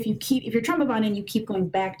if you're trauma bonded and you keep going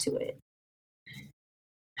back to it.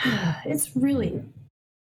 It's really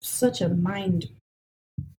such a mind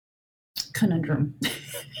conundrum, to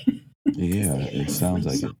say Yeah, it it sounds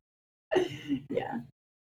nicely. like it. Yeah,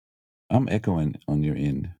 I'm echoing on your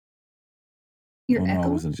end. you're Oh no, I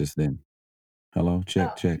echoing. wasn't just then. Hello, check,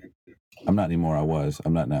 Oh, check. I'm not anymore. I was.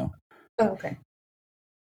 I'm not now. oh, okay.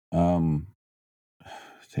 Um,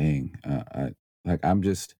 dang. I'm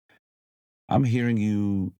just. I'm hearing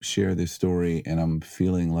you share this story, and I'm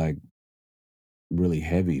feeling like really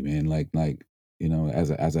heavy, man.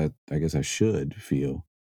 I guess I should feel.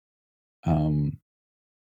 Um,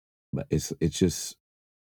 but it's just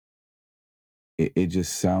it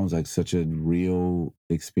just sounds like such a real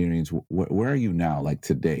experience. Where are you now? Like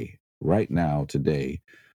today, right now, today.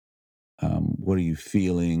 What are you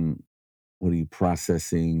feeling? What are you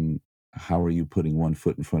processing? How are you putting one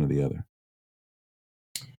foot in front of the other?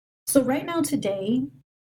 So right now, today,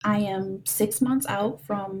 I am 6 months out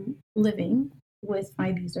from living with my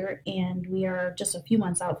abuser, and we are just a few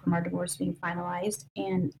months out from our divorce being finalized.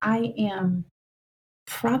 And I am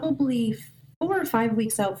probably 4 or 5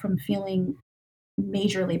 weeks out from feeling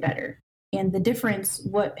majorly better. And the difference,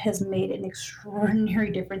 what has made an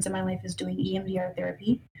extraordinary difference in my life, is doing EMDR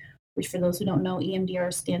therapy, which, for those who don't know,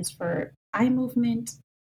 EMDR stands for eye movement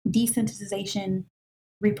desensitization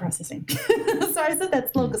reprocessing. Sorry, I said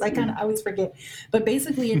that slow Mm, because I kind of always forget. But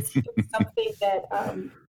basically, it's something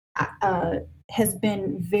that has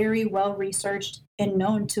been very well researched and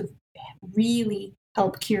known to really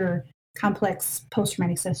help cure complex post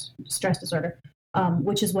traumatic stress disorder,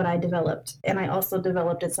 which is what I developed. And I also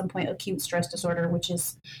developed at some point acute stress disorder, which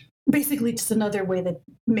is basically just another way that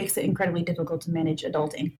makes it incredibly difficult to manage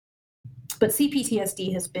adulting. But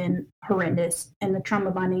CPTSD has been horrendous, and the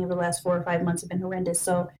trauma bonding of the last 4 or 5 months have been horrendous.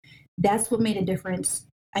 So that's what made a difference.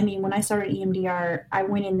 I mean, when I started EMDR, I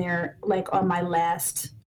went in there like on my last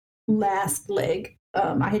leg.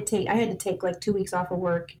 I had to take like 2 weeks off of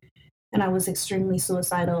work, and I was extremely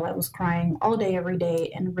suicidal. I was crying all day, every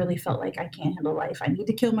day, and really felt like I can't handle life. I need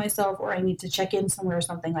to kill myself, or I need to check in somewhere or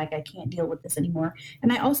something. Like I can't deal with this anymore.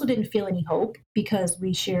 And I also didn't feel any hope because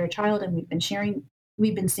we share a child, and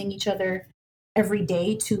we've been seeing each other every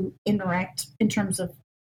day to interact in terms of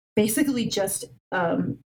basically just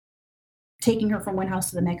taking her from one house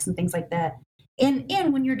to the next and things like that. And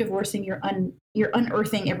when you're divorcing, you're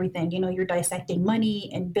unearthing everything. You know, you're dissecting money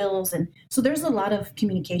and bills, and so there's a lot of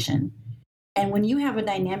communication. And when you have a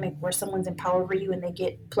dynamic where someone's in power over you and they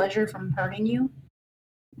get pleasure from hurting you,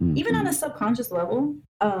 even on Hmm. a subconscious level,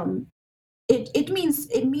 it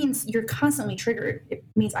means you're constantly triggered. It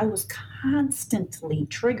means I was constantly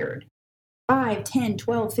triggered 5, 10,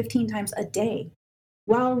 12, 15 times a day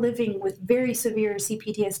while living with very severe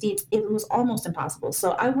CPTSD. It was almost impossible.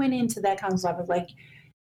 So I went into that consult. I was like,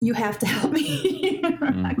 you have to help me.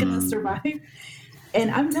 I'm not going to Hmm. survive.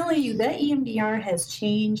 And I'm telling you, that EMDR has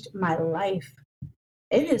changed my life.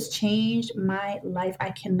 It has changed my life. I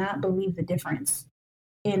cannot believe the difference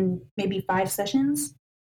in maybe 5 sessions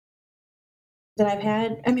that I've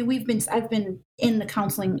had. I mean, I've been in the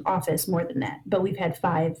counseling office more than that, but we've had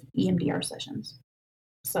 5 EMDR sessions.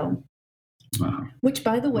 So, Wow. which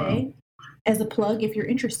by the Wow. way, as a plug, if you're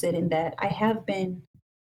interested in that, I have been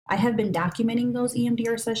documenting those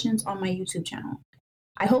EMDR sessions on my YouTube channel.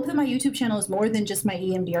 I hope that my YouTube channel is more than just my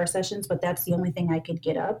EMDR sessions, but that's the only thing I could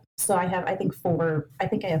get up. So I have, I think four. I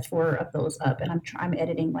think I have 4 of those up, and I'm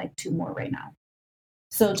editing like 2 more right now.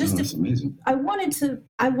 So Oh, just to, that's amazing.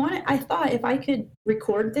 I thought if I could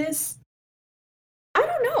record this, I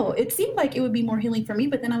don't know. It seemed like it would be more healing for me,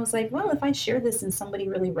 but then I was like, well, if I share this and somebody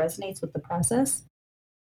really resonates with the process,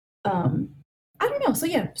 um, I don't know. So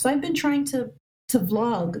yeah, so I've been trying to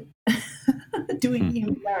vlog doing Hmm.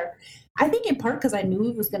 EMDR. I think in part because I knew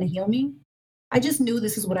it was going to heal me. I just knew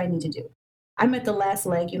this is what I need to do. I'm at the last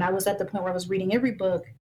leg. You know, I was at the point where I was reading every book,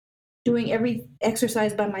 doing every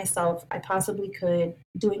exercise by myself I possibly could,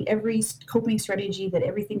 doing every coping strategy that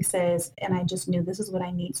everything says, and I just knew this is what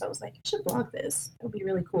I need. So I was like, I should vlog this. It would be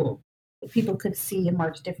really cool if people could see a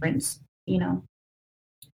marked difference. You know.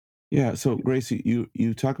 Yeah. So, Gracie,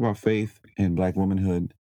 you talk about faith and Black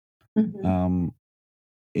womanhood. Hmm. Um,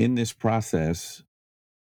 in this process,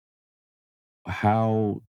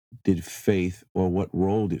 how did faith, or what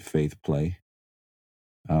role did faith play?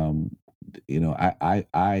 Um,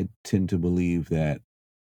 I tend to believe that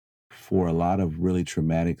for a lot of really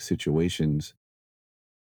traumatic situations,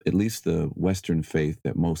 at least the Western faith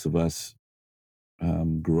that most of us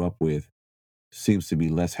grew up with seems to be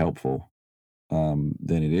less helpful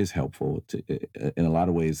than it is helpful. In a lot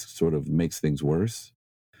of ways, sort of makes things worse.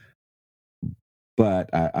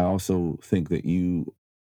 But I also think that you,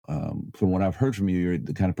 from what I've heard from you, you're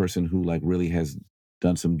the kind of person who like really has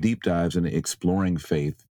done some deep dives into exploring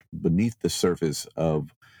faith beneath the surface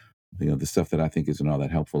of the stuff that I think isn't all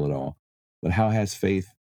that helpful at all. But how has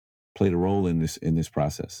faith played a role in this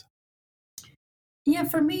process? Yeah,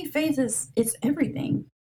 for me, faith is it's everything.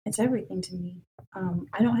 It's everything to me.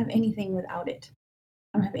 I don't have anything without it.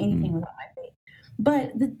 I don't have anything Mm. without my faith.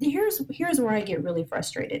 But here's where I get really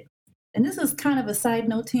frustrated. And this is kind of a side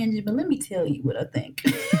note tangent, but let me tell you what I think.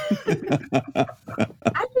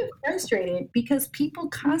 I get frustrated because people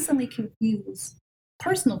constantly confuse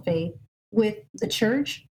personal faith with the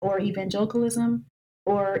church or evangelicalism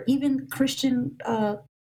or even Christian,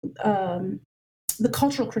 um, the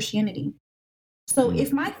cultural Christianity. So Mm.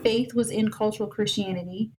 if my faith was in cultural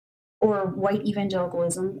Christianity or white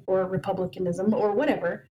evangelicalism or republicanism or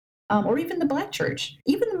whatever, or even the black church,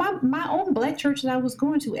 even my own black church that I was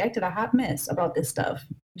going to acted a hot mess about this stuff,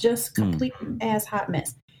 just Mm. complete ass hot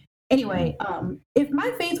mess. Mm. Anyway, if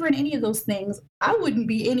my faith were in any of those things, I wouldn't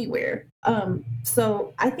be anywhere.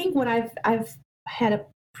 So I think what I've had a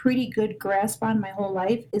pretty good grasp on my whole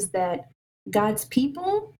life is that God's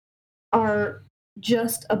people are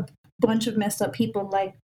just a bunch of messed up people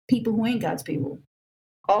like people who ain't God's people.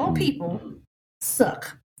 All Mm. people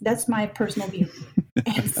suck. That's my personal view.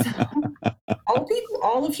 And so all people,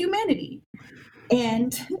 all of humanity.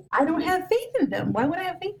 And I don't have faith in them. Why would I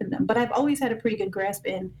have faith in them? But I've always had a pretty good grasp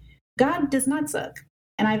in God does not suck.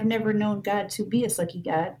 And I've never known God to be a sucky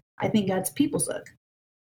God. I think God's people suck.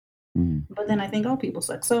 Mm. But then I think all people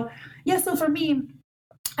suck. So yeah, so for me,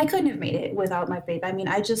 I couldn't have made it without my faith. I mean,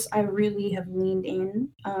 I really have leaned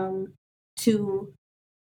in to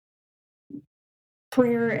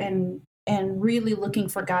prayer and and really looking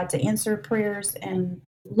for God to answer prayers and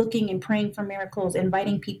looking and praying for miracles,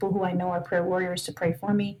 inviting people who I know are prayer warriors to pray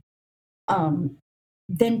for me. Um,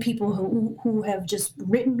 then people who have just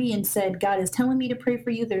written me and said, God is telling me to pray for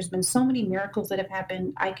you. There's been so many miracles that have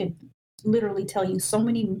happened. I could literally tell you so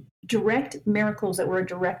many direct miracles that were a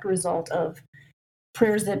direct result of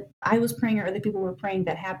prayers that I was praying or other people were praying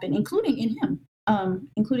that happened, including in him,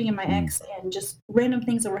 including in my Mm, ex, and just random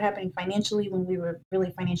things that were happening financially when we were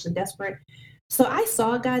really financially desperate. So I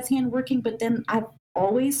saw God's hand working, but then I've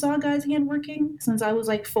always saw God's hand working since I was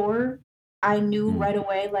like 4. I knew mm, right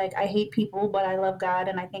away, like, I hate people, but I love God,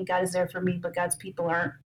 and I think God is there for me, but God's people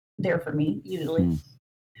aren't there for me usually. mm,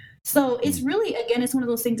 So it's mm, really, again, it's one of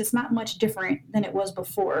those things. It's not much different than it was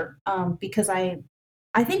before, because I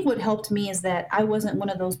think what helped me is that I wasn't one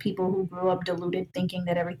of those people who grew up deluded thinking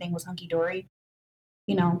that everything was hunky dory.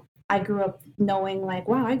 You know, I grew up knowing like,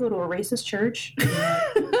 wow, I go to a racist church.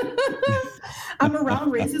 I'm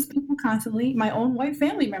around racist people constantly. My own white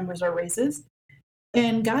family members are racist.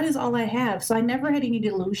 And God is all I have. So I never had any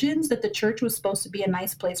delusions that the church was supposed to be a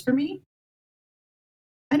nice place for me.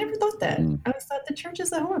 I never thought that. mm. I always thought the church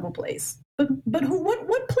is a horrible place. But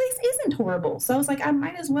what place isn't horrible? So I was like, I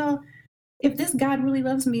might as well, if this God really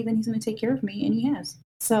loves me, then he's going to take care of me, and he has.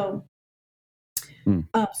 So Mm.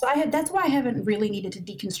 so I had that's why I haven't really needed to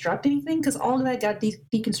deconstruct anything, because all of that got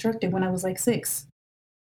deconstructed when I was like 6.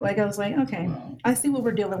 Like I was like, okay, I see what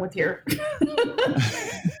we're dealing with here.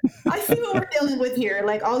 I see what we're dealing with here.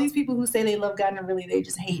 Like all these people who say they love God and really they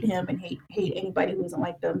just hate him and hate anybody who isn't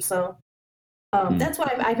like them. So Mm. that's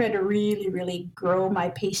why I've had to really, really grow my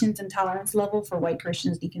patience and tolerance level for white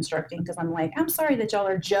Christians deconstructing, because I'm like, I'm sorry that y'all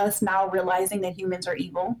are just now realizing that humans are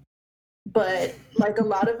evil. But like a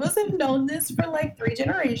lot of us have known this for like 3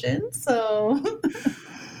 generations. So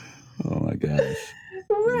Oh my gosh.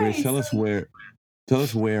 Grace, right. tell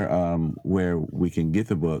us where we can get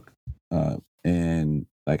the book, and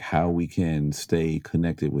like how we can stay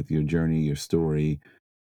connected with your journey, your story,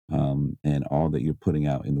 and all that you're putting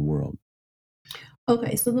out in the world.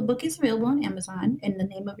 Okay, so the book is available on Amazon, and the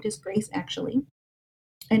name of it is Grace Actually.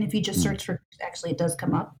 And if you just Mm. search for Grace Actually, it does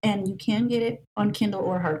come up, and you can get it on Kindle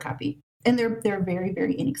or hard copy. And they're very,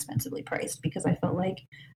 very inexpensively priced, because I felt like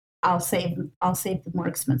I'll save the more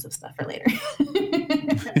expensive stuff for later.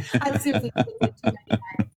 I seriously think it's like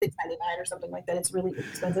 2.99, 6.99 or something like that. It's really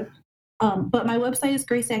expensive. But my website is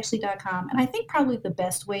graceactually.com. And I think probably the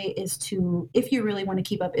best way is to, if you really want to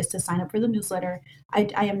keep up, is to sign up for the newsletter. I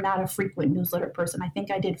am not a frequent newsletter person. I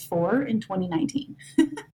think I did 4 in 2019.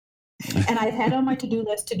 And I've had on my to-do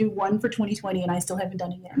list to do one for 2020, and I still haven't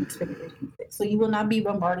done it yet. I'm expecting it. So you will not be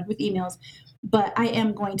bombarded with emails, but I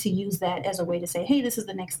am going to use that as a way to say, hey, this is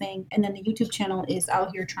the next thing. And then the YouTube channel is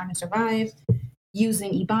Out Here Trying to Survive,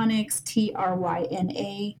 using Ebonics,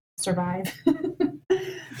 TRYNA, survive.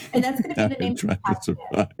 And that's going to be I've the been name of the trying to podcast.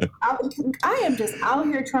 survive. I am just out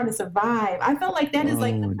here trying to survive. I felt like that is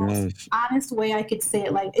like Oh the my most gosh. honest way I could say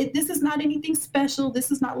it. Like, this is not anything special.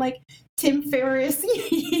 This is not like Tim Ferriss,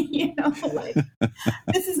 like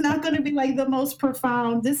this is not going to be like the most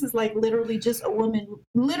profound. This is like literally just a woman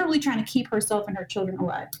literally trying to keep herself and her children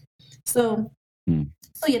alive. So, Mm,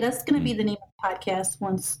 so yeah, that's going to mm. be the name of the podcast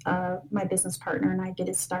once my business partner and I get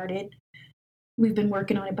it started. We've been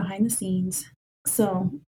working on it behind the scenes.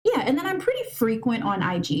 So, yeah, and then I'm pretty frequent on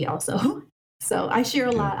IG also. So I share a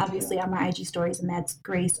Okay. lot, obviously, on my IG stories, and that's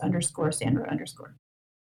Grace underscore Sandra underscore.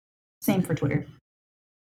 Same for Twitter.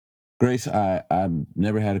 Grace, I've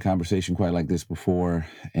never had a conversation quite like this before,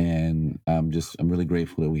 and I'm really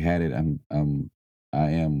grateful that we had it. I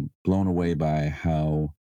am blown away by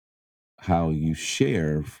how you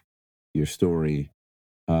share your story,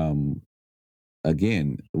 um,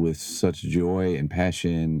 again, with such joy and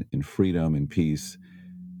passion and freedom and peace.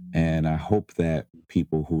 And I hope that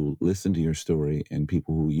people who listen to your story and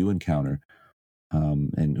people who you encounter,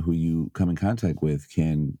 and who you come in contact with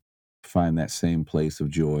can find that same place of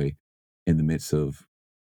joy in the midst of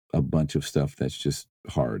a bunch of stuff that's just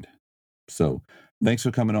hard. So thanks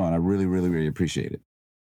for coming on. I really, really, really appreciate it.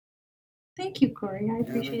 Thank you, Corey. I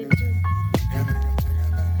appreciate it too.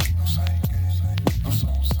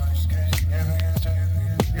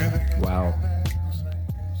 Wow.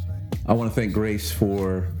 I want to thank Grace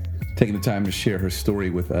for taking the time to share her story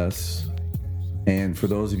with us. And for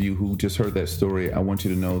those of you who just heard that story, I want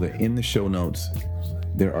you to know that in the show notes,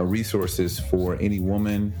 there are resources for any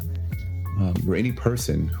woman, or any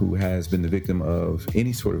person who has been the victim of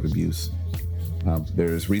any sort of abuse.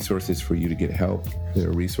 There's resources for you to get help. There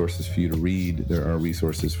are resources for you to read. There are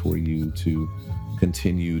resources for you to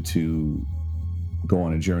continue to go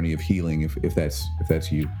on a journey of healing if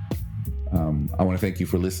that's you. I want to thank you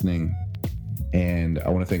for listening. And I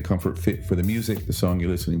want to thank Comfort Fit for the music. The song you're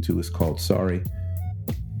listening to is called Sorry.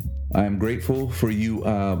 I am grateful for you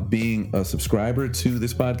being a subscriber to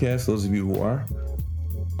this podcast, those of you who are.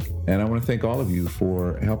 And I want to thank all of you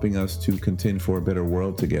for helping us to contend for a better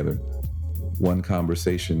world together, one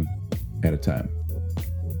conversation at a time.